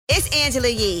It's Angela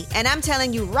Yee, and I'm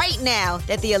telling you right now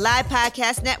that the Alive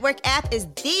Podcast Network app is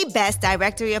the best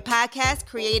directory of podcasts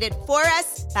created for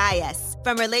us, by us.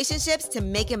 From relationships to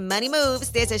making money moves,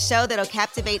 there's a show that'll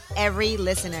captivate every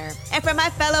listener. And for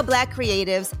my fellow Black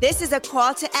creatives, this is a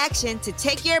call to action to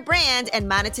take your brand and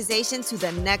monetization to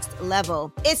the next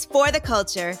level. It's for the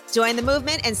culture. Join the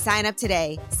movement and sign up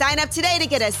today. Sign up today to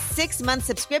get a 6-month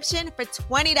subscription for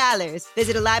 $20.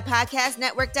 Visit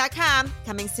AlivePodcastNetwork.com,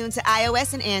 coming soon to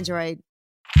iOS and Android.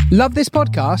 Love this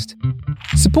podcast?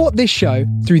 Support this show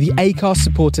through the Acast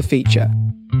supporter feature.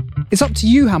 It's up to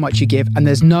you how much you give, and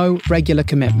there's no regular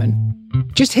commitment.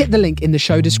 Just hit the link in the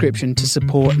show description to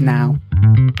support now.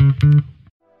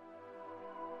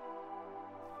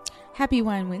 Happy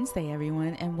Wine Wednesday,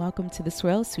 everyone, and welcome to the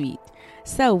Swirl Suite.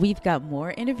 So we've got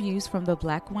more interviews from the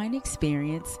Black Wine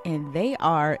Experience, and they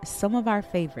are some of our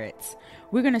favorites.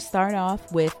 We're going to start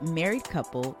off with married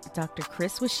couple Dr.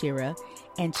 Chris Wachira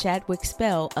and Chadwick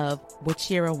Spell of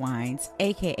Wachira Wines,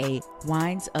 aka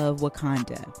Wines of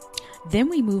Wakanda. Then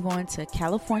we move on to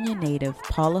California native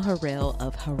Paula Harrell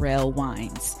of Harrell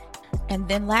Wines. And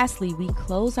then lastly, we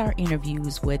close our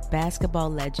interviews with basketball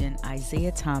legend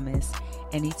Isaiah Thomas,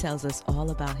 and he tells us all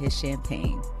about his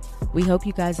champagne. We hope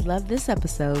you guys love this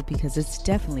episode because it's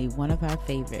definitely one of our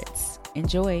favorites.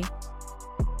 Enjoy.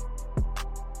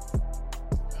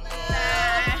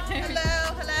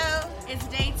 Hello. It's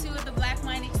day 2 of the Black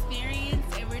Wine Experience,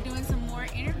 and we're doing some more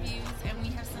interviews, and we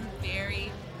have some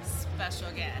very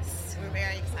special guests. We're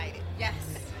very excited. Yes.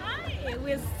 Hi,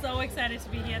 we're so excited to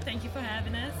be here. Thank you for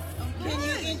having us. Can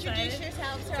you introduce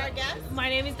yourselves to our guests? My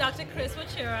name is Dr. Chris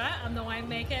Wachira. I'm the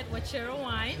winemaker at Wachira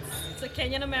Wines. It's a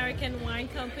Kenyan-American wine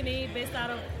company based out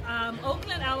of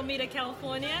Oakland, Alameda,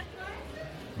 California.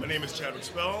 My name is Chadwick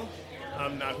Spell.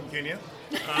 I'm not from Kenya.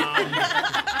 I'm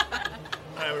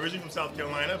originally from South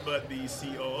Carolina, but the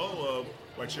COO of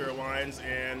Wachira Wines,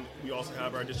 and we also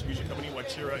have our distribution company,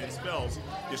 Wachira and Spells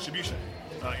Distribution,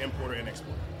 importer and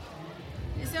exporter.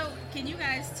 So, can you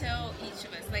guys tell each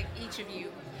of us, like each of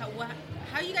you, how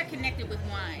you got connected with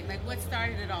wine? Like, what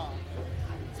started it all?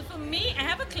 So for me, I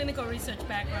have a clinical research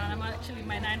background. I'm actually,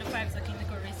 my 9 to 5 is a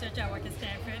clinical researcher. I work at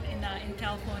Stanford in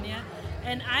California.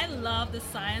 And I love the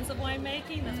science of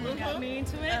winemaking. That's what got me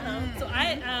into it. So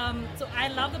I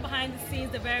love the behind the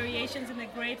scenes, the variations in the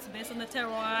grapes based on the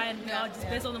terroir and just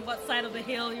based on what side of the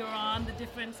hill you're on, the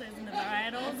differences in the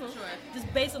varietals.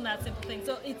 Just based on that simple thing.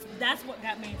 So that's what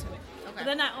got me into it. But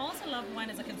then I also love wine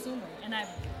as a consumer, and I'm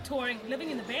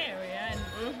living in the Bay Area and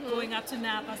going up to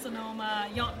Napa, Sonoma,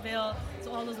 Yountville,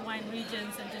 so all those wine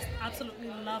regions, and just absolutely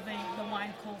loving the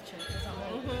wine culture as a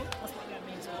whole. That's what got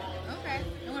me into it. Okay.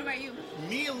 And what about you?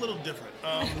 Me, a little different.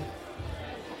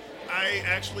 I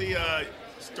actually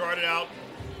started out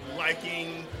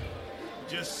liking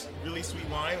just really sweet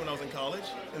wine when I was in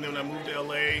college, and then when I moved to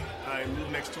LA, I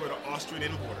moved next door to an Austrian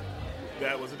importer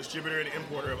that was a distributor and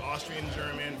importer of Austrian,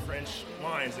 German, French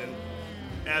wines. And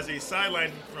as a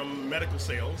sideline from medical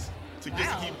sales, to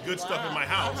just keep good stuff in my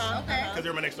house, because they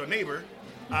were my next door neighbor,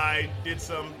 I did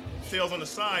some sales on the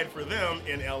side for them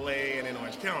in LA and in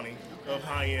Orange County of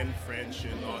high-end French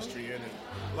and Austrian and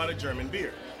a lot of German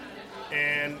beer.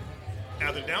 And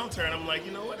after the downturn, I'm like,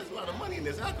 you know what, there's a lot of money in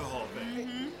this alcohol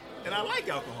thing. And I like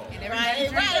alcohol. Right,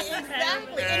 exactly.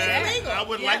 And it's illegal. I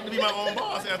would like to be my own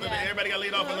boss. After everybody got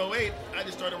laid off in 2008, I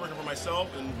just started working for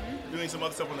myself and doing some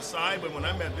other stuff on the side. But when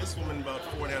I met this woman about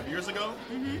 4.5 years ago,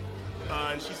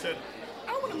 and she said,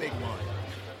 I want to make wine.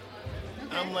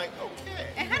 I'm like, okay.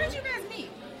 And how did you guys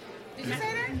meet? Did you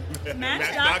say that?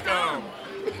 Match.com.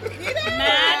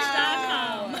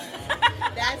 Match.com.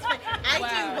 That's right. I do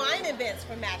wine events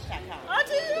for Match.com. Oh,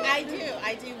 do you?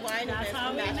 I do wine events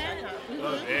for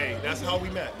Match.com. Hey, that's how we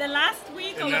met. The last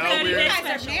week And of the now 30 we're- Day You guys are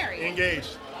special. married.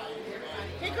 Engaged.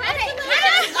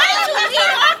 Congratulations. Why did you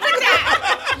get off of that?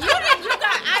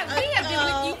 We have been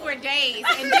with you for days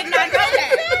and did not know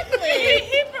that.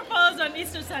 He proposed on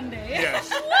Easter Sunday.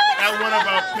 Yes. At one of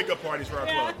our pickup parties for our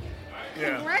club.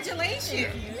 Yeah. Congratulations.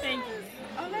 Thank you.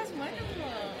 Oh, that's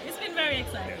wonderful. It's been very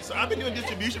exciting. So I've been doing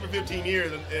distribution for 15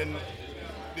 years, and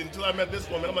until I met this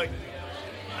woman, I'm like,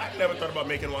 I never thought about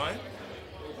making wine.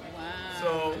 Wow.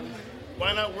 So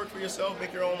why not work for yourself,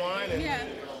 make your own wine, and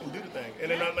do the thing? And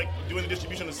then I'm like doing the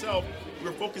distribution itself.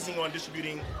 We're focusing on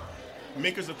distributing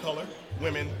makers of color,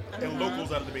 women, and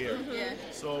locals out of the Bay Area.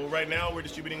 So right now we're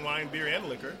distributing wine, beer, and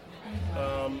liquor.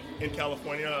 In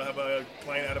California, I have a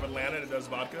client out of Atlanta that does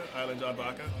vodka, Island John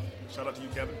Vodka. Shout out to you,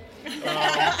 Kevin.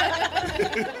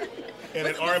 And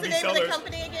What's at R&B the name Cellars, of the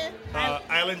company again?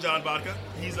 Island John Vodka.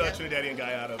 He's a Trinidadian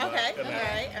guy out of Okay, Atlanta. all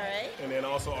right. And then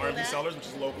also R&B Cellars, which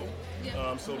is local.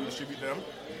 So we distribute them.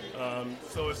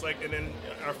 So it's like, and then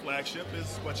our flagship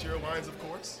is Wachira Wines, of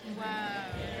course. Wow.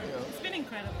 It's been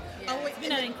incredible. Yeah. Oh, It's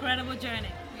been an incredible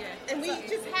journey. Yeah. And we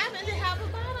just happen to have a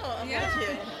bottle of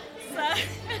Wachira.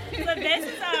 So this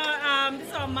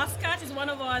is our Muscat. It's one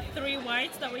of our 3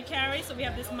 whites that we carry. So we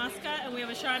have this Muscat, and we have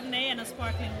a Chardonnay and a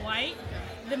sparkling white.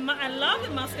 I love the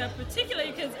Muscat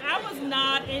particularly because I was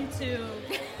not into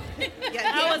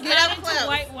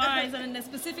white wines and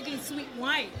specifically sweet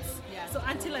whites. Yeah. So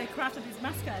until I crafted this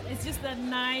Muscat, it's just that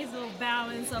nice little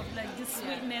balance of like just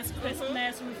sweetness,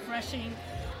 crispness, refreshing.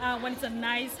 When it's a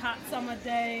nice hot summer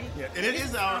day. Yeah, and it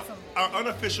is our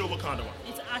unofficial Wakanda wine.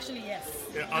 It's actually, yes.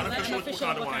 Yeah, unofficial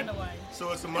Wakanda wine.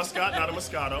 So it's a Muscat, not a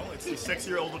Moscato. It's the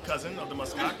sexier older cousin of the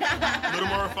Muscat. A little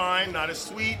more refined, not as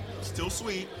sweet, still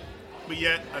sweet, but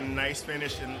yet a nice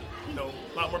finish and, you know,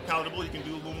 a lot more palatable. You can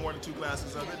do a little more than 2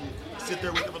 glasses of it and sit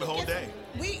there with it for the whole day.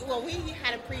 We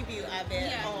had a preview of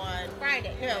it on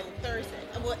Friday. No, Thursday.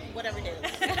 Whatever it is.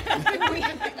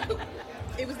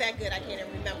 It was that good. I can't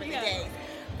even remember the days.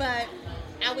 But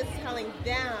I was telling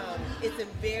them it's a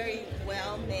very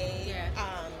well-made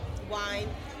wine,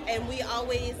 and we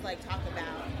always talk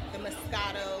about the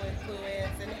Moscato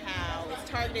influence and how it's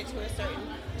targeted to a certain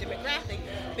demographic.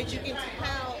 But you can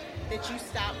tell that you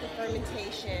stop the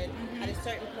fermentation at a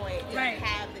certain point to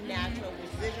have the natural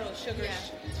residual sugar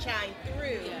shine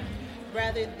through,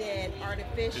 rather than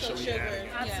artificial sugar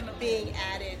being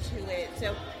added to it.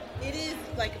 So it is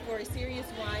like for a serious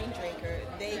wine drinker,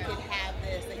 they could have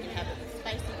this. They could have it with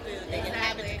spicy food. They can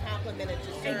have it to complement a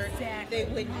dessert.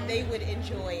 Exactly. They would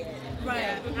enjoy it.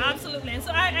 Right. Absolutely. And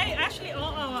so I actually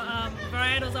all our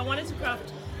varietals, I wanted to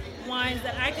craft wines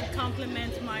that I could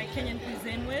complement my Kenyan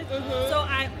cuisine with. So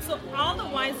all the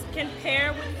wines can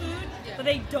pair with food, but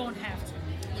they don't have to.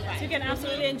 So you can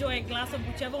absolutely enjoy a glass of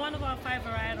whichever one of our 5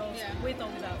 varietals with or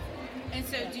without. And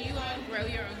so do you all grow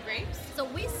your own grapes? So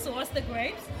we source the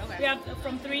grapes. Okay. We have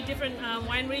from 3 different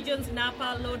wine regions,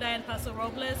 Napa, Lodi, and Paso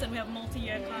Robles, and we have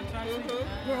multi-year contracts with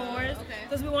growers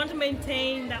because we want to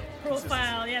maintain that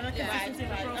profile, the consistency of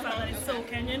the profile that is so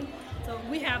Kenyan. So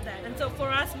we have that. And so for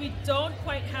us, we don't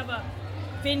quite have a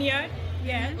vineyard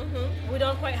yet. We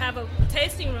don't quite have a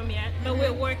tasting room yet, but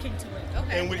we're working to it.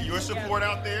 Okay. And with your support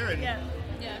out there and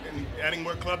and adding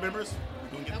more club members,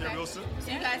 we can get there real soon. So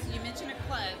you guys, you mentioned a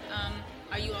club.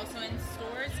 Are you also in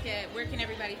stores? Where can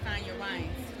everybody find your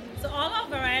wines? So all our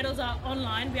varietals are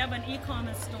online. We have an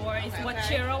e-commerce store. It's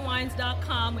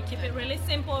wachirawines.com. We keep it really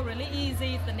simple, really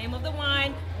easy. It's the name of the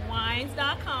wine,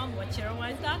 wines.com,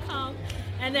 wachirawines.com.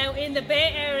 And then in the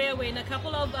Bay Area, we're in a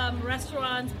couple of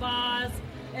restaurants, bars,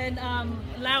 and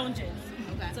lounges.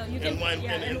 Okay. So you can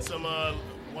and some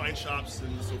wine shops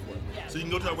and so forth. Yeah. So you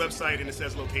can go to our website and it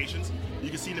says locations. You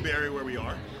can see in the Bay Area where we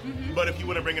are. But if you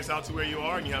want to bring us out to where you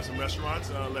are and you have some restaurants,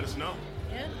 let us know.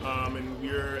 Yeah. And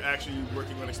we're actually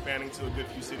working on expanding to a good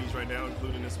few cities right now,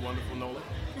 including this wonderful NOLA.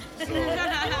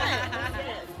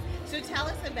 So tell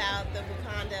us about the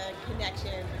Wakanda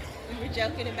connection. We were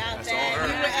joking about that.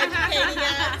 You were educating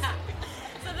us.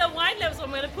 So the wine labels,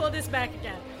 I'm going to pull this back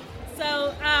again.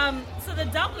 So the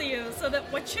W, so the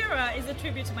Wachira is a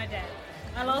tribute to my dad.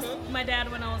 I lost my dad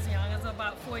when I was young. I was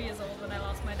about 4 years old when I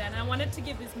lost my dad. And I wanted to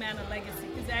give this man a legacy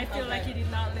because I feel like he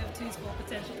did not live to his full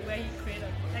potential where he created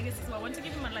a legacy. So I want to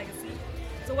give him a legacy.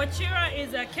 So Wachira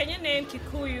is a Kenyan name.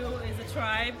 Kikuyu is a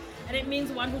tribe, and it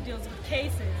means one who deals with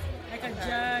cases, like a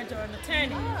judge or an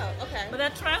attorney. Oh, okay. But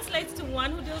that translates to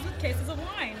one who deals with cases of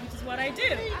wine, which is what I do.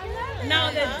 I love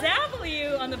Now the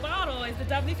W on the bottle is the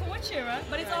W for Wachira,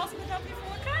 but it's also the W for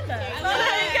Wakanda. So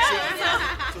there you go.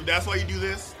 So that's why you do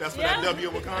this? That's for that W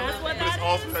of Wakanda? That's what but it's that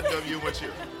also is. that W of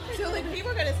Wachira. So like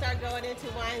people are gonna start going into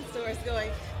wine stores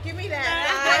going, give me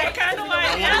that. Wakanda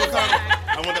wine.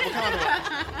 I want that Wakanda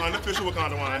wine. Unofficial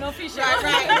Wakanda wine. Unofficial.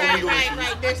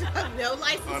 Right. There's no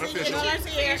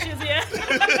licensing issues here.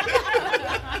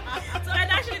 So and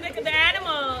actually the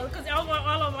animal, because all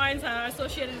our wines are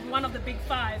associated with one of the big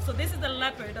 5. So this is the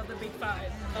leopard of the big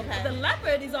 5. Okay. But the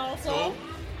leopard is also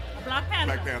a Black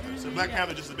Panther. Black Panther. So Black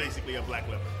Panther just is basically a black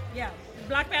leopard. Yeah.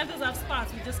 Black Panthers have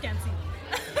spots, we just can't see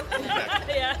them.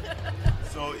 Yeah.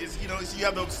 So you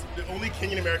have the only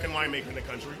Kenyan American winemaker in the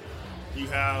country. You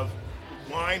have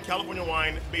wine, California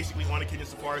wine, basically wine and Kenyan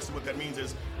safari. So what that means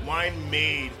is wine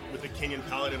made with the Kenyan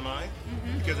palate in mind.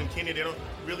 Because in Kenya they don't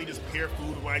really just pair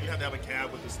food with wine. You have to have a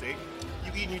cab with the steak.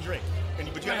 You eat and you drink, but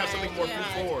you gotta have something more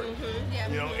food forward.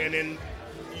 And then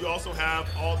you also have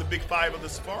all the big 5 of the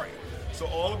safari. So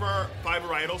all of our 5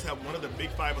 varietals have one of the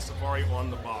big 5 of safari on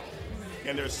the bottle,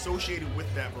 and they're associated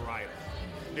with that varietal.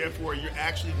 Therefore, you're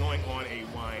actually going on a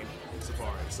wine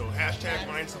safari. So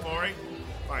 #wine safari.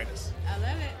 find us. I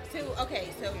love it. So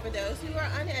for those who are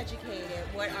uneducated,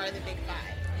 what are the big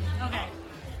five? Okay.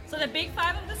 So the big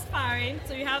five of the safari,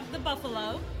 so you have the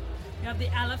buffalo, you have the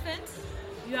elephant,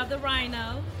 you have the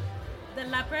rhino, the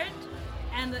leopard,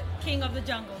 and the king of the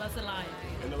jungle, that's the lion.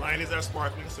 And the lion is our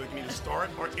sparkling, so it can either start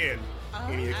or end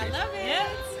any I occasion. love it.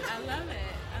 Yes. I love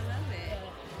it. I love it.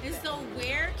 And so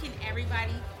where can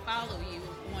everybody follow you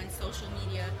on social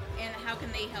media, and how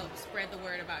can they help spread the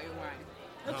word about your wine?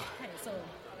 Okay, so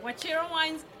Wachiro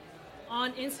Wines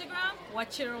on Instagram,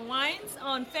 Wachiro Wines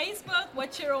on Facebook,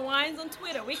 Wachiro Wines on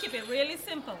Twitter. We keep it really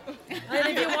simple. And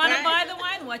if you want to buy the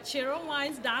wine,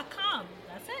 wachirowines.com.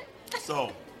 That's it.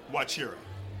 So, Wachira.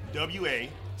 Wachira.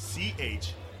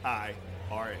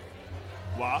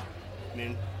 Wa, and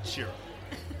then Shira.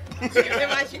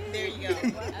 There you go.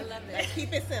 I love it.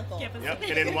 Keep it simple. Keep it Yep.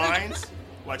 And then wines,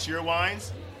 Wachira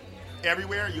Wines.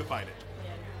 Everywhere you'll find it.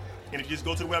 And if you just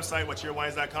go to the website,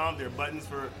 wachirowines.com, there are buttons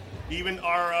for even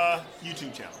our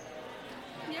YouTube channel.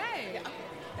 Yay.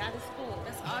 That is cool.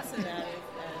 That's awesome.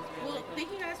 Well, thank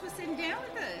you guys for sitting down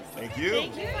with us. Thank you.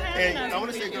 Thank you for having And us. I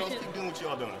want to say, We girls, appreciate keep doing what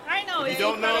y'all doing. I know, If it's you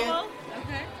don't incredible. know,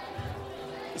 Okay.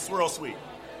 the Swirl Suite.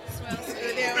 Swell.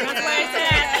 There we That's go. where it's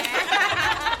at.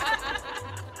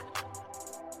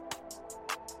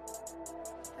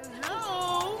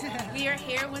 Hello. We are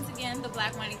here once again, the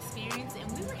Black Wine Experience,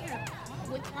 and we were here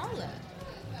with Paula.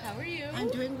 How are you? I'm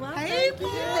doing well. Hey, Thank you.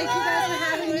 Thank you guys for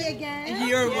having me again.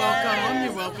 You're welcome.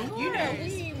 You're welcome. You know,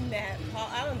 we met Paul.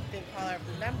 I don't think Paula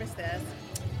remembers this,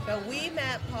 but we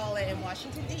met Paula in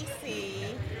Washington, D.C.,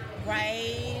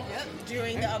 right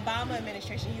during the Obama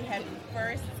administration. You had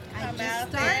first I come just out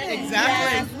started. there.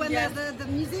 Exactly. When the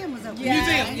museum was open. Yes.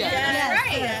 Museum, Yes. Yes,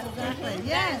 Right. yes, exactly.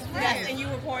 Yes, Yes, right. and you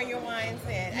were pouring your wines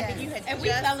in. I think you had And we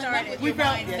just fell in love started. with We your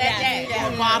felt wines yeah, that day. yeah.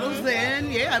 the bottles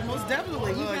in. Yeah, most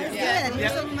definitely. You guys Yeah. did. Yeah.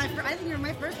 Some of my I think you were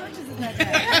my first purchases that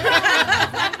day.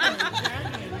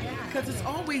 Exactly. Yeah. Because it's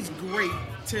always great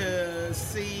to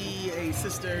see a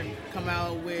sister come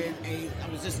out with I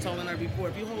was just telling her before,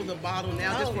 if you hold the bottle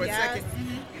now just for a second,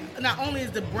 not only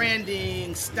is the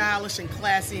branding stylish and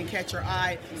classy and catch your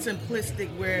eye, simplistic,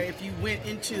 where if you went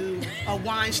into a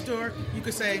wine store, you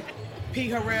could say, P.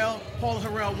 Harrell, Paula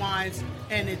Harrell wines,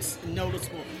 and it's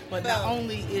noticeable. But not Boom.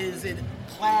 only is it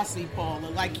classy, Paula,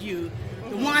 like you,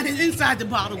 the wine is inside the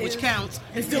bottle, which counts.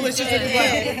 It's delicious It as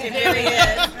well. is. It really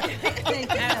is. Thank you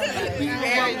so much.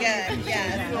 Very good.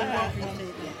 Yes. You're welcome.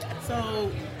 So,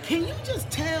 can you just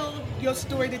tell your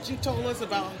story that you told us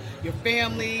about your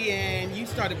family and you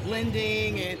started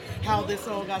blending and how this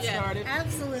all got started?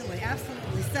 Absolutely,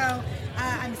 absolutely. So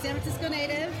I'm a San Francisco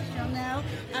native, you'll know,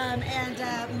 and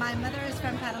my mother is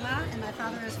from Panama and my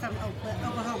father is from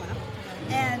Oklahoma.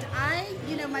 And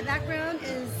my background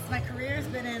is, my career has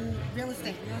been in real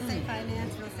estate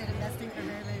finance, real estate investing for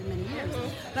very, very many years.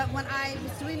 But when I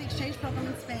was doing an exchange program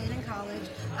in Spain in college,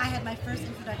 I had my first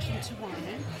introduction to wine.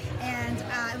 And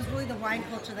it was really the wine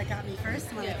culture that got me first.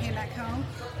 When I came back home,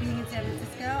 being in San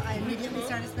Francisco, I immediately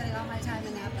started spending all my time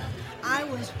in Napa. I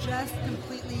was just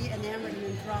completely enamored and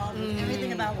enthralled with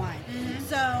everything about wine.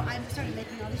 So I started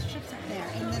making all these trips up there.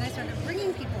 And then I started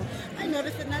bringing people. I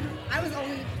noticed that I was the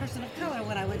only person of color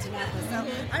when I went to Napa. So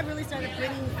I really started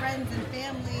bringing friends and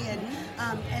family and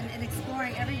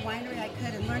exploring every winery I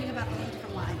could and learning about all the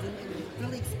different wines and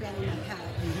really expanding my palate.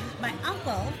 My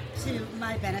uncle, to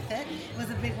my benefit, was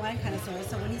a big wine connoisseur.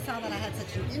 So when he saw that I had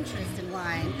such an interest in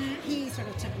wine, he sort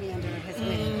of took me under his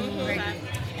wing.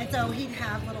 And so he'd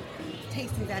have little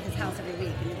tastings at his house every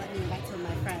week, and he'd let me invite some of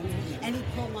my friends. And he'd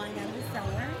pull wine out of the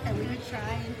cellar, and we would try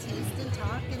and taste and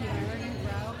talk and learn and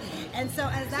grow. And so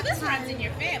as that This time, runs in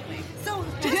your family. so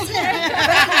just yeah,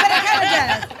 but it kind of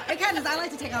does. It kind of does. I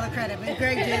like to take all the credit, but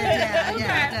Greg did.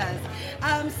 Yeah, it does.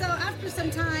 So after some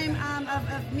time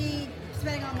of me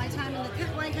spending all my time in the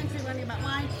wine country learning about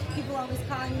wine, people always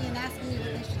calling me and asking me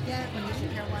what they should get, what they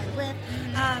should pair wine with.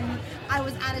 I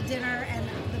was at a dinner and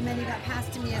the menu got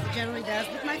passed to me, as it generally does,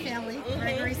 with my family.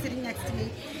 Gregory sitting next to me,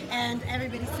 and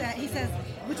everybody he says,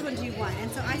 which one do you want?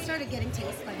 And so I started getting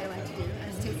tastes like I like to do. I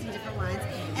was tasting different wines,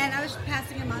 and I was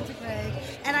passing them on to Greg,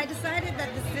 and I decided that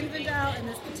the Zinfandel and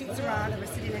this Petit Syrah that were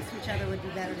sitting next to each other would be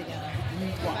better together.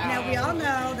 Wow. Now we all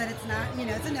know that it's not,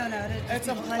 it's a no-no. It's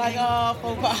a blending.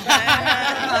 But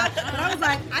I was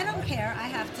like, I don't care, I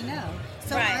have to know.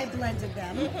 So I blended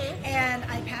them, and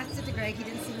I passed it to Greg. He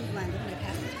didn't see me blend it, but I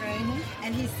passed it to Greg,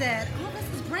 and he said, oh, this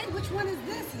is great, which one is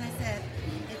this? And I said,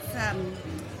 it's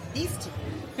these two.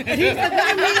 And he said,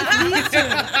 what do you mean it's these two?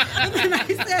 And then I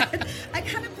said, I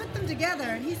kind of put them together,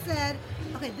 and he said,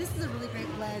 okay, this is a really great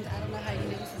blend. I don't know how you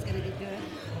knew this was going to be good,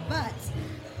 but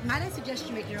might I suggest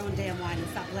you make your own damn wine and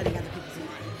stop blending other people's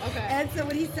wine? Okay. And so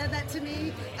when he said that to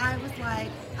me, I was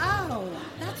like, oh,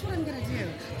 that's what I'm going to do.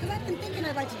 Because I've been thinking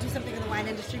I'd like to do something in the wine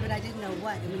industry, but I didn't know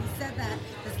what. And when he said that,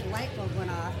 this light bulb went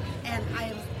off, and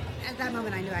at that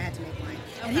moment, I knew I had to make wine.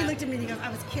 And he looked at me and he goes, I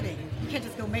was kidding. You can't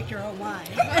just go make your own wine.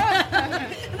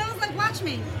 And I was like, watch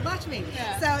me.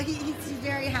 Yeah. So he's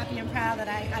very happy and proud that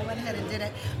I went ahead and did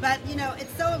it. But,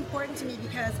 it's so important to me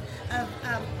because of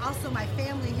also my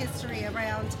family history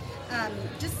around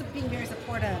just being very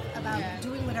supportive about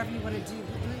doing whatever you want to do,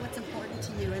 doing what's important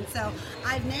to you. And so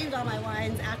I've named all my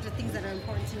wines after things that are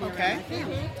important to me around my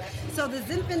family. So the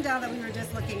Zinfandel that we were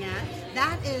just looking at,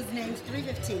 that is named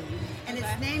 315, and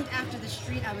it's named after the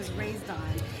street I was raised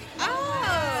on.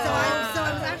 Oh! So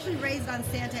I was actually raised on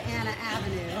Santa Ana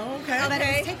Avenue. But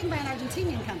it was taken by an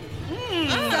Argentinian company.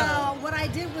 So what I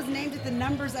did was named it the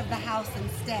numbers of the house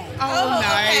instead. Oh,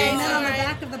 nice. And then on the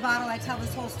back of the bottle, I tell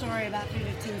this whole story about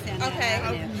 315 Santa Ana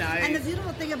Avenue. Oh, nice. And the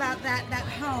beautiful thing about that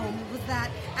home was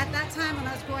that at that time when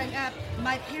I was growing up,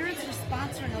 my parents were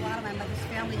sponsoring a lot of my mother's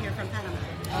family here from Panama.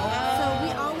 So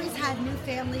we always had new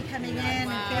family coming in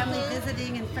and family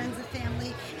visiting and friends of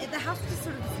family. The house was just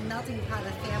sort of this melting pot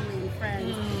of family and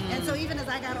friends. And so even as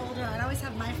I got older, I'd always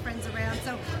have my friends around.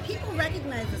 So people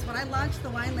recognize this. When I launched the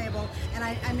wine label and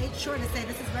I made sure to say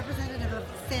this is representative of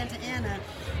Santa Ana,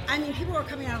 I mean, people were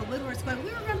coming out of the woodworks going,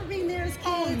 we remember being there as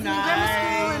kids in grammar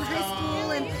school and high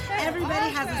school, and everybody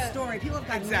has a story. People have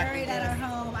gotten married at our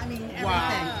home. I mean, everything.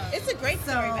 Wow. It's a great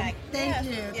story back. Thank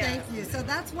you. So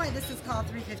that's why this is called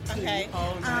 315. Okay.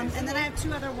 Oh, nice. And then I have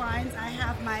two other wines. I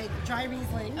have my dry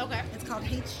Riesling. Okay. It's called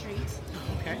Haight Street.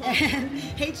 Okay. And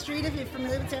Haight Street, if you're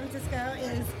familiar with San Francisco,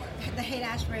 is the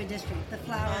Haight-Ashbury district, the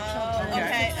flower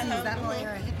children, that whole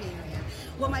era, hippie area.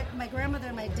 Well, my grandmother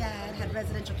and my dad had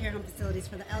residential care home facilities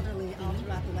for the elderly all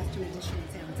throughout the Western Addition in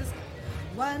San Francisco.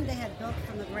 One they had built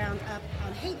from the ground up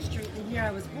on Haight Street the year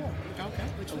I was born,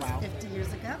 which was 50 years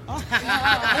ago. And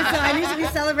so I need to be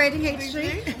celebrating Haight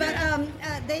Street. But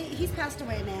he's passed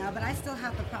away now, but I still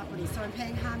have the property, so I'm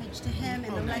paying homage to him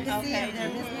and the legacy of their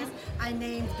business. I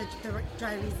named the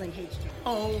dry Riesling Haight Street.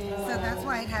 So that's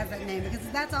why it has that name, because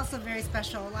that's also very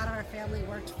special. A lot of our family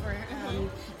worked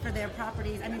for their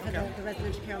properties, the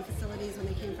residential care home facilities when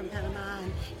they came from Panama,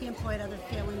 and he employed other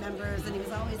family members, and it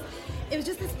was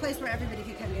just this place where everybody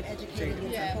could kind of get educated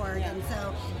and support, and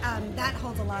so that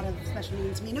holds a lot of special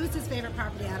meaning to me. And it was his favorite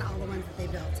property out of all the ones that they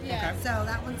built. So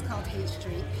that one's called Haight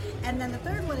Street. And then the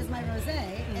third one is my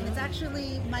rosé, and it's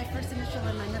actually my first initial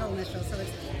and my middle initial, so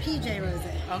it's PJ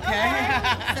Rosé.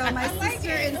 So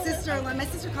my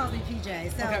sister calls me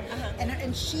PJ. So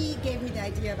and she gave me the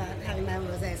idea about having my own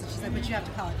rosé, so she's like, but you have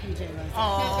to call it PJ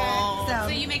Rosé. So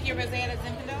you make your rosé out of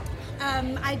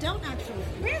Zinfandel? I don't actually.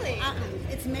 Really?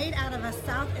 It's made out of a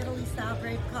South Italy style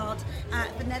grape called,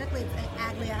 phonetically it's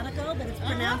Aglianico, but it's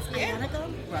pronounced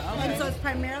Ianico. And so it's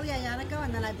primarily Ianico,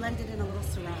 and then I blended in a little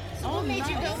Syrah. So what made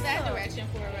you go that direction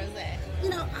for a rosé?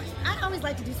 I always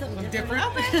like to do something different.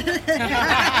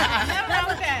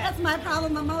 That's my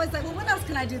problem. I'm always like, well, what else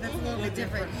can I do that's a little bit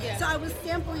different? So I was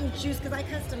sampling juice, because I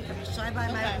custom crush. So I buy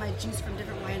my juice from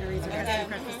different wineries or custom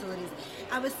crush facilities.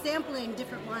 I was sampling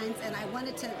different wines, and I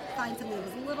wanted to find something that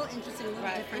was a little interesting, a little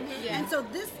different. And so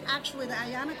this, actually, the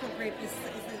Ianico grape is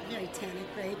a very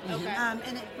tannic grape.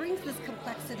 And it brings this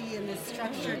complexity and this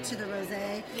structure to the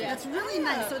rosé. That's really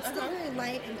nice. So it's still very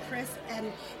light and crisp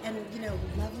and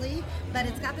lovely, but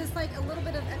it's got this a little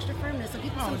bit of extra firmness. So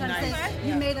people sometimes say,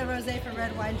 you made a rosé for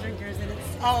red wine drinkers, and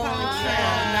it's probably true.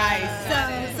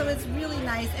 Nice. So it's really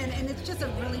nice, and it's just a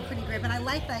really pretty grape. And I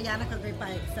like the Ianico grape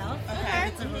by itself.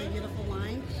 It's a really beautiful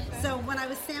wine. So when I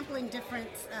was sampling different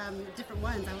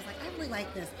ones, I was like, I really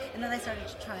like this. And then I started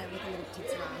to try it with a little Petit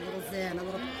Syrah, a little Zin, a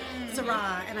little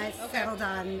Syrah, and I settled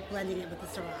on blending it with the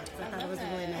Syrah, because I thought it was a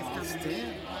really nice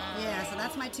combination. Yeah, so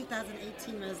that's my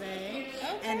 2018 rosé.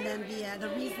 And then the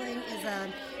Riesling is a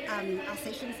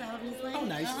Alsatian style Riesling. Oh,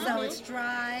 nice. So it's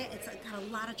dry. It's got a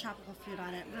lot of tropical fruit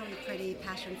on it. Really pretty,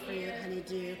 passion fruit,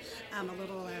 honeydew, a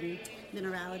little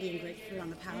minerality and grapefruit on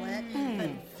the palate, but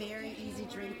very easy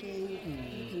drinking.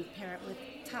 You can pair it with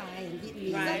Thai and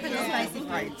Vietnamese. Spicy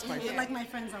food. Like my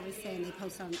friends always say, and they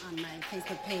post on my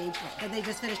Facebook page, that they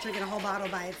just finished drinking a whole bottle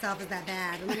by itself. Is that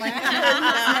bad? And I'm like, it's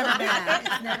never bad.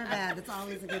 It's never bad. It's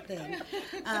always a good thing.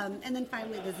 And then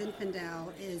finally, the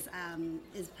Zinfandel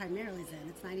is primarily Zin.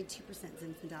 It's 92%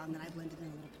 Zinfandel, and then I blended in a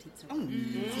little Petit Syrah. So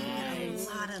you get a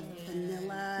lot of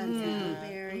vanilla and some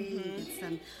blueberry. You get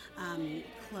some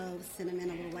cloves, cinnamon,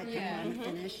 a little white pepper on the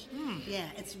finish. Yeah,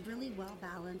 it's really well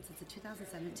balanced. It's a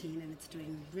 2017, and it's doing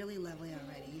really lovely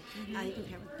already. You can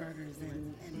pair with burgers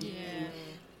and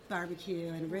barbecue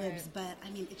and ribs, but I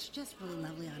mean, it's just really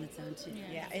lovely on its own too.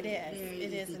 Yeah, it is.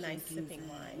 It is a nice sipping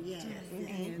wine. Yes.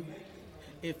 And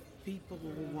if people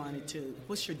wanted to,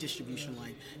 what's your distribution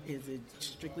like? Is it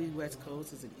strictly West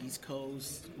Coast? Is it East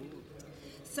Coast?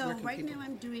 So right now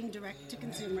I'm doing direct to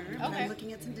consumer, but I'm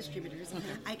looking at some distributors.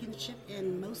 I can ship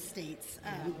in most states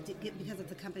because of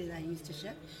the company that I used to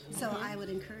ship. So I would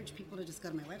encourage people to just go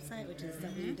to my website, which is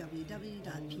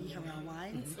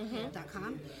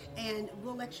www.phirellwines.com, and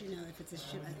we'll let you know if it's a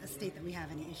state that we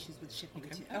have any issues with shipping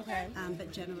to.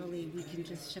 But generally we can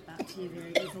just ship out to you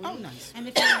very easily. Oh, nice. And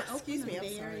if you're in Oakland, the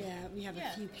Bay Area, we have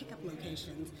a few pickup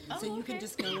locations. So you can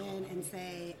just go in and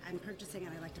say, I'm purchasing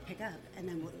and I'd like to pick up, and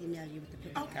then we'll email you with the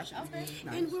pickup. Nice.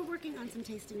 And we're working on some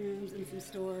tasting rooms in some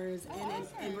stores,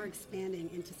 and we're expanding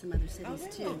into some other cities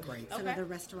too. Some other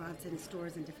restaurants and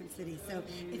stores in different cities. So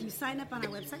if you sign up on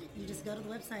our website, you just go to the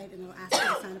website and it'll ask you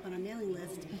to sign up on our mailing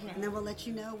list, and then we'll let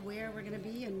you know where we're going to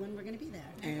be and when we're going to be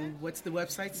there. And what's the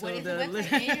website? So what is the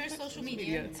website and your social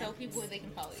media? Tell people where they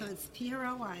can follow you. So it's P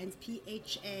Harrell Wines,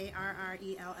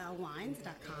 PHARRELL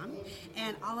Wines.com,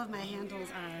 and all of my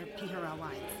handles are P Harrell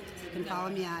Wines. So you can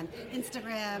follow me on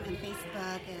Instagram and Facebook,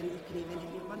 and you can even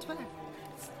hit me up on Twitter.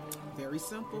 Very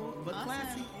simple, but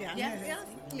classy. Yes.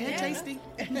 And tasty.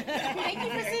 Thank you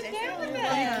for sitting down with us.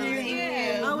 Thank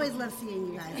you. Always love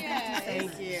seeing you guys.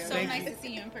 Thank you. So nice to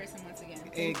see you in person once again.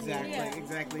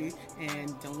 Exactly.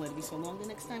 And don't let it be so long the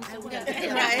next time. Right.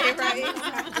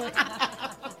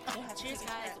 Cheers,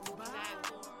 guys.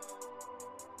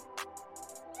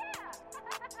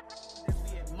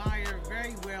 We admire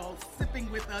very well sipping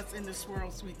with us in the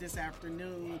Swirl Suite this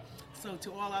afternoon. So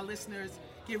to all our listeners,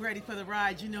 get ready for the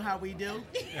ride. You know how we do.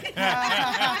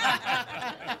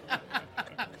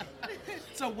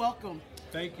 So welcome.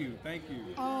 Thank you.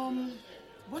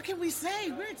 What can we say?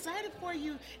 We're excited for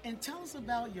you. And tell us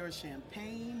about your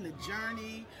champagne, the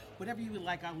journey, whatever you would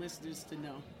like our listeners to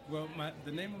know. Well,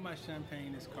 the name of my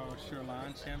champagne is called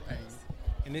Shirlan Champagne.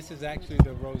 And this is actually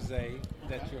the rosé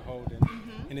that you're holding.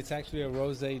 And it's actually a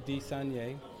rosé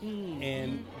Dissagné.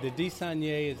 And the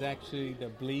Dissagné is actually the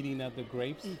bleeding of the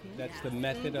grapes. That's the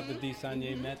method of the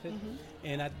Dissagné method.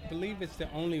 And I believe it's the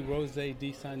only rosé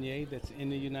Dissagné that's in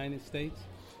the United States.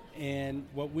 And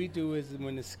what we do is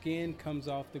when the skin comes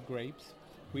off the grapes,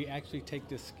 we actually take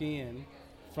the skin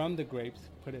from the grapes,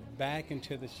 put it back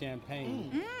into the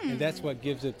champagne, and that's what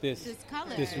gives it this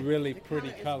really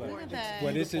pretty color.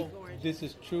 Well, this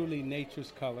is truly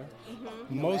nature's color.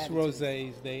 Most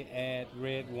rosés, they add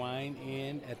red wine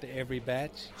in at every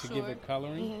batch to give it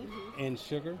coloring and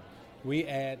sugar. We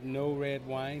add no red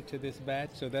wine to this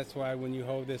batch, so that's why when you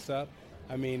hold this up,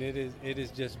 I mean, it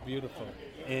is just beautiful.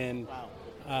 And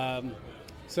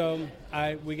so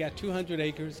we got 200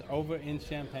 acres over in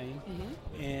Champaign,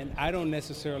 and I don't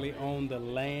necessarily own the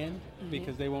land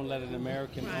because they won't let an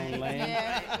American own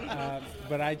land,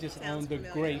 but I just own the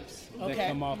grapes that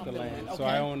come off the land. So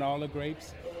I own all the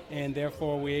grapes, and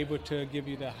therefore we're able to give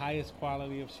you the highest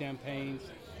quality of champagnes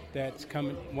that's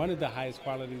coming, one of the highest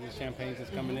qualities of champagnes that's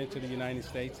coming into the United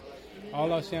States.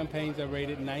 All our champagnes are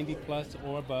rated 90 plus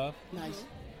or above. Nice.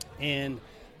 And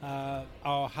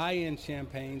our high-end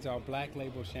champagnes, our black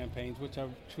label champagnes, which are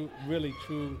really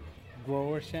true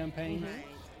grower champagnes,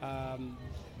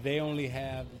 they only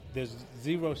have, there's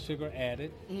zero sugar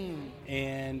added.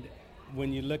 And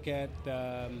when you look at,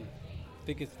 I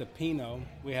think it's the Pinot,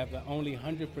 we have the only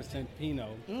 100% Pinot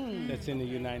that's in the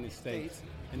United States.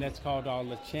 And that's called our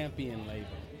Le Champion label.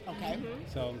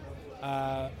 So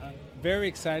very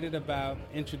excited about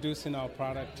introducing our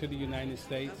product to the United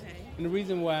States. And the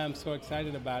reason why I'm so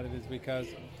excited about it is because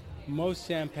most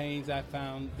champagnes I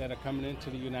found that are coming into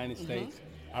the United States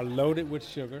are loaded with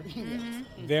sugar,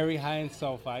 very high in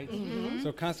sulfite.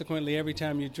 So consequently, every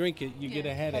time you drink it, you get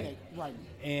a headache. Right.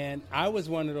 And I was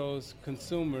one of those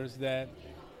consumers that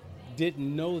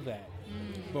didn't know that.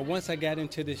 But once I got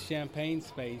into this champagne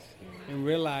space and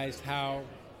realized how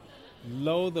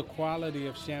low the quality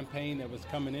of champagne that was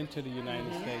coming into the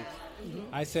United States,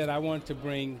 I said I wanted to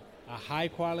bring a high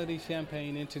quality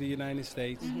champagne into the United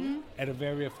States at a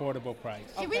very affordable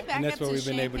price. Can we back and that's up what to we've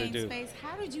been able to champagne do. space?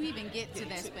 How did you even get to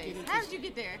that space? How did you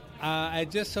get there? I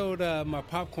just sold my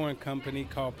popcorn company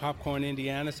called Popcorn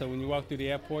Indiana. So when you walk through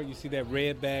the airport, you see that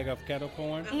red bag of kettle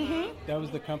corn. That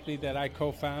was the company that I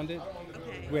co-founded.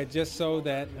 We had just sold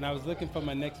that, and I was looking for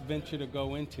my next venture to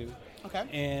go into.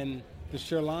 And the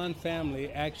Shirlan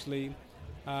family actually,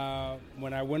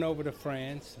 when I went over to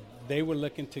France, they were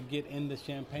looking to get in the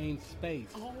champagne space.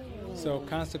 So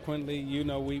consequently, you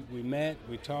know, we met,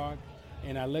 we talked,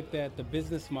 and I looked at the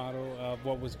business model of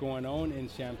what was going on in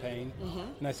Champagne,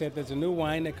 and I said, there's a new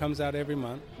wine that comes out every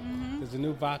month. There's a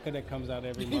new vodka that comes out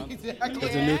every month. Exactly.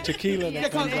 There's a new tequila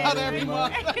that comes out every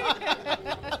month.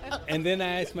 And then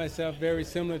I asked myself, very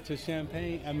similar to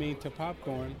to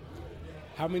popcorn,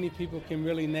 how many people can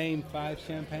really name 5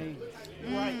 champagnes?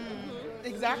 Right.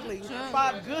 Exactly.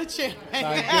 5 good champagne.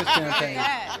 5 good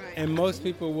champagnes. And most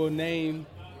people will name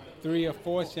 3 or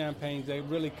 4 champagnes that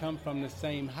really come from the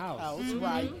same house.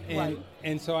 Right.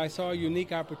 And so I saw a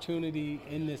unique opportunity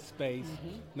in this space,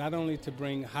 not only to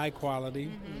bring high quality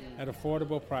at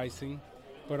affordable pricing,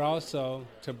 but also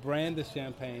to brand the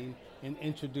champagne and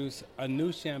introduce a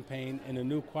new champagne and a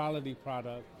new quality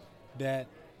product that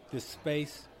the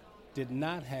space did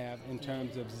not have in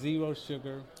terms of zero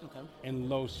sugar and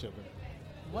low sugar.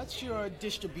 What's your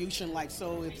distribution like?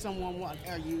 So if someone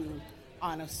are you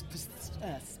on a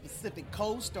specific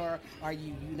coast, or are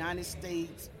you United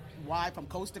States wide from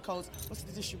coast to coast? What's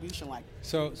the distribution like?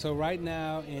 So right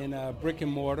now in brick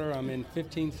and mortar, I'm in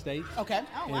 15 states. Okay.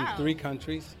 In 3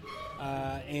 countries,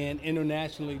 and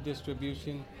internationally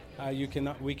distribution.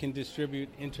 We can distribute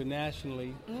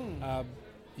internationally.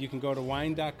 You can go to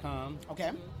wine.com.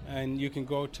 Okay. And you can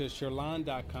go to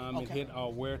Shirlan.com and hit our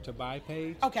where to buy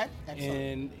page. Okay. Excellent.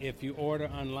 And if you order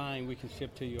online, we can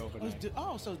ship to you overnight.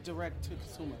 So direct to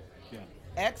consumer. Yeah.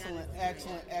 Excellent.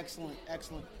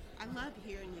 I love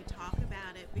hearing you talk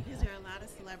about it because there are a lot of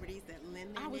celebrities that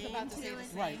lend their name to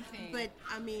it. Right. But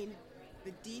I mean,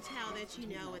 the detail that you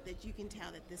know, that you can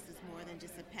tell that this is more than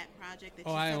just a pet project that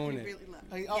I own it. really love.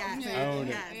 I own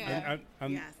it.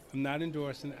 I'm not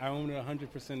endorsing. I own 100% of the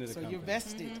company. So you're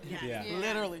vested. Yeah.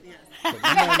 Literally. Put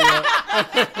my money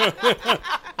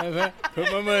up.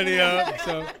 Put my money up.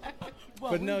 So,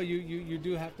 but no, you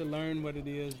do have to learn what it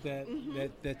is that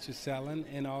you're selling,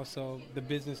 and also the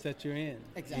business that you're in.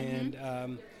 Exactly.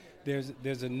 And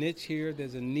there's a niche here.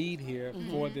 There's a need here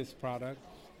for this product.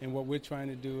 And what we're trying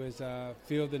to do is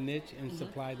fill the niche and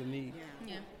supply the need.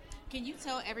 Yeah. Can you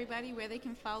tell everybody where they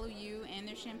can follow you and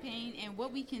their champagne, and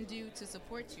what we can do to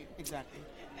support you? Exactly.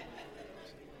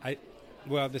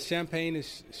 Well, the champagne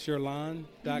is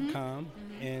Shirlan.com,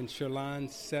 and Shirlan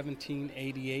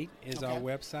 1788 is our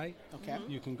website. Okay.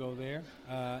 You can go there.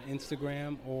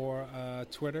 Instagram or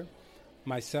Twitter.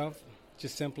 Myself,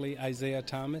 just simply Isaiah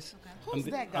Thomas. Okay. Who's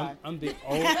that guy? I'm the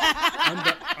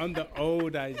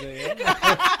old Isaiah.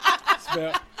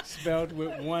 Spelled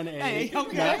with 1 A,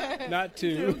 not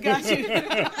 2. Got you.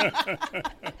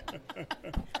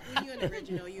 You're an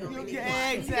original. You only need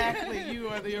one. Exactly. You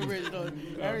are the original.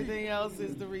 Everything else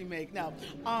is the remake. Now,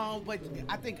 but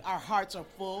I think our hearts are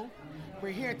full. We're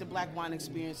here at the Black Wine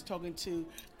Experience talking to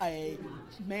a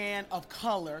man of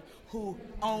color who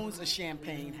owns a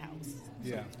champagne house.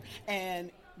 Yeah.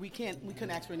 And we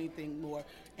couldn't ask for anything more.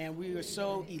 And we are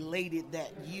so elated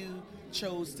that you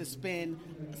chose to spend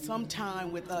some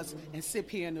time with us and sip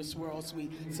here in the Swirl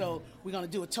Suite. So we're going to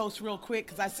do a toast real quick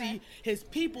because I see his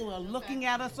people are looking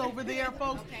at us over there,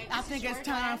 folks. I think it's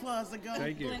time for us to go.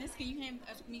 Thank you. Glennis, can you hand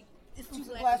me? It's 2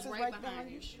 glasses right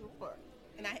behind you. Sure.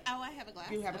 And I have a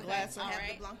glass. You have a glass. I All have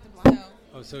right. the Blanc de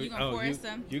Blanc. So you gonna pour us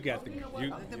some? You got the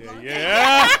Blanc.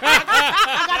 yeah.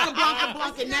 I got the Blanc de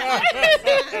Blanc in that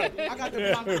one. I got the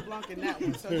Blanc de Blanc in that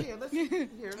one. So here, let's here.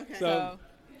 Okay. So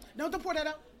No, don't pour that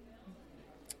out.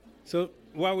 So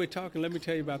while we're talking, let me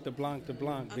tell you about the Blanc de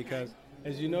Blanc, because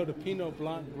as you know, the Pinot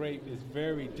Blanc grape is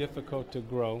very difficult to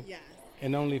grow. Yes.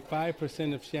 And only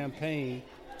 5% of Champagne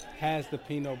has the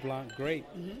Pinot Blanc grape.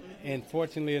 And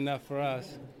fortunately enough for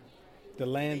us, the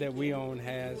land that we own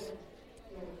has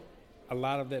a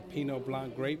lot of that Pinot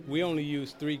Blanc grape. We only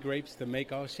use 3 grapes to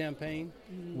make our Champagne.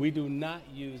 We do not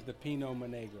use the Pinot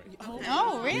Meunier grape.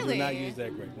 Oh, really? We do not use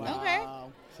that grape. Wow. Okay.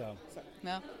 So,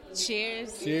 Well,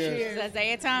 cheers. Cheers. To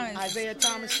Isaiah Thomas. Isaiah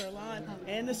Thomas, Shirlan,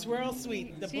 and the Swirl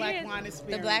Suite, the Black Wine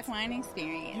Experience. The Black Wine You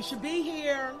Experience. should be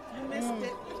here. You missed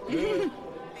it.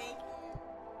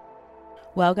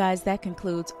 Well, guys, that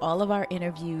concludes all of our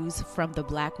interviews from the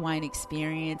Black Wine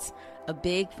Experience. A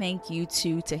big thank you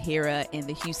to Tahira and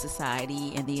the Hue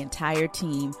Society and the entire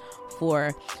team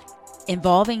for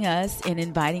involving us and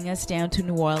inviting us down to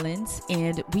New Orleans.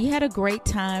 And we had a great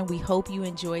time. We hope you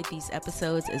enjoyed these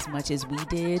episodes as much as we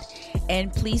did.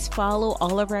 And please follow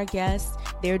all of our guests.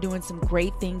 They're doing some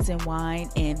great things in wine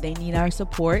and they need our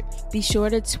support. Be sure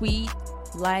to tweet,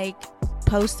 like,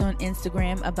 post on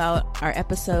Instagram about our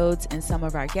episodes and some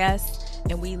of our guests.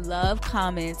 And we love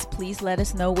comments. Please let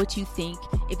us know what you think.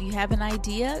 If you have an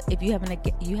idea, if you have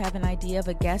an idea of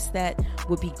a guest that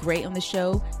would be great on the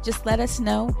show, just let us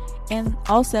know. And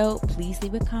also, please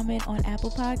leave a comment on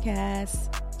Apple Podcasts.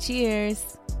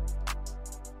 Cheers.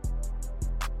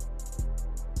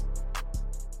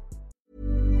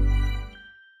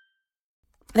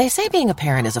 They say being a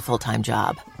parent is a full-time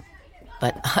job,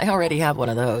 but I already have one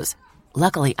of those.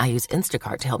 Luckily, I use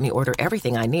Instacart to help me order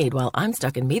everything I need while I'm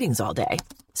stuck in meetings all day.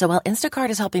 So while Instacart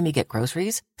is helping me get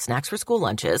groceries, snacks for school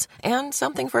lunches, and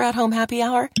something for at-home happy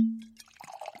hour,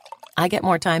 I get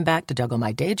more time back to juggle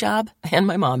my day job and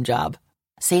my mom job.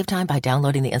 Save time by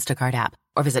downloading the Instacart app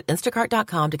or visit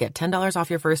instacart.com to get $10 off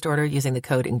your first order using the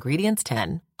code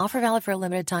INGREDIENTS10. Offer valid for a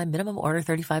limited time. Minimum order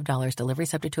 $35. Delivery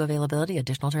subject to availability.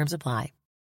 Additional terms apply.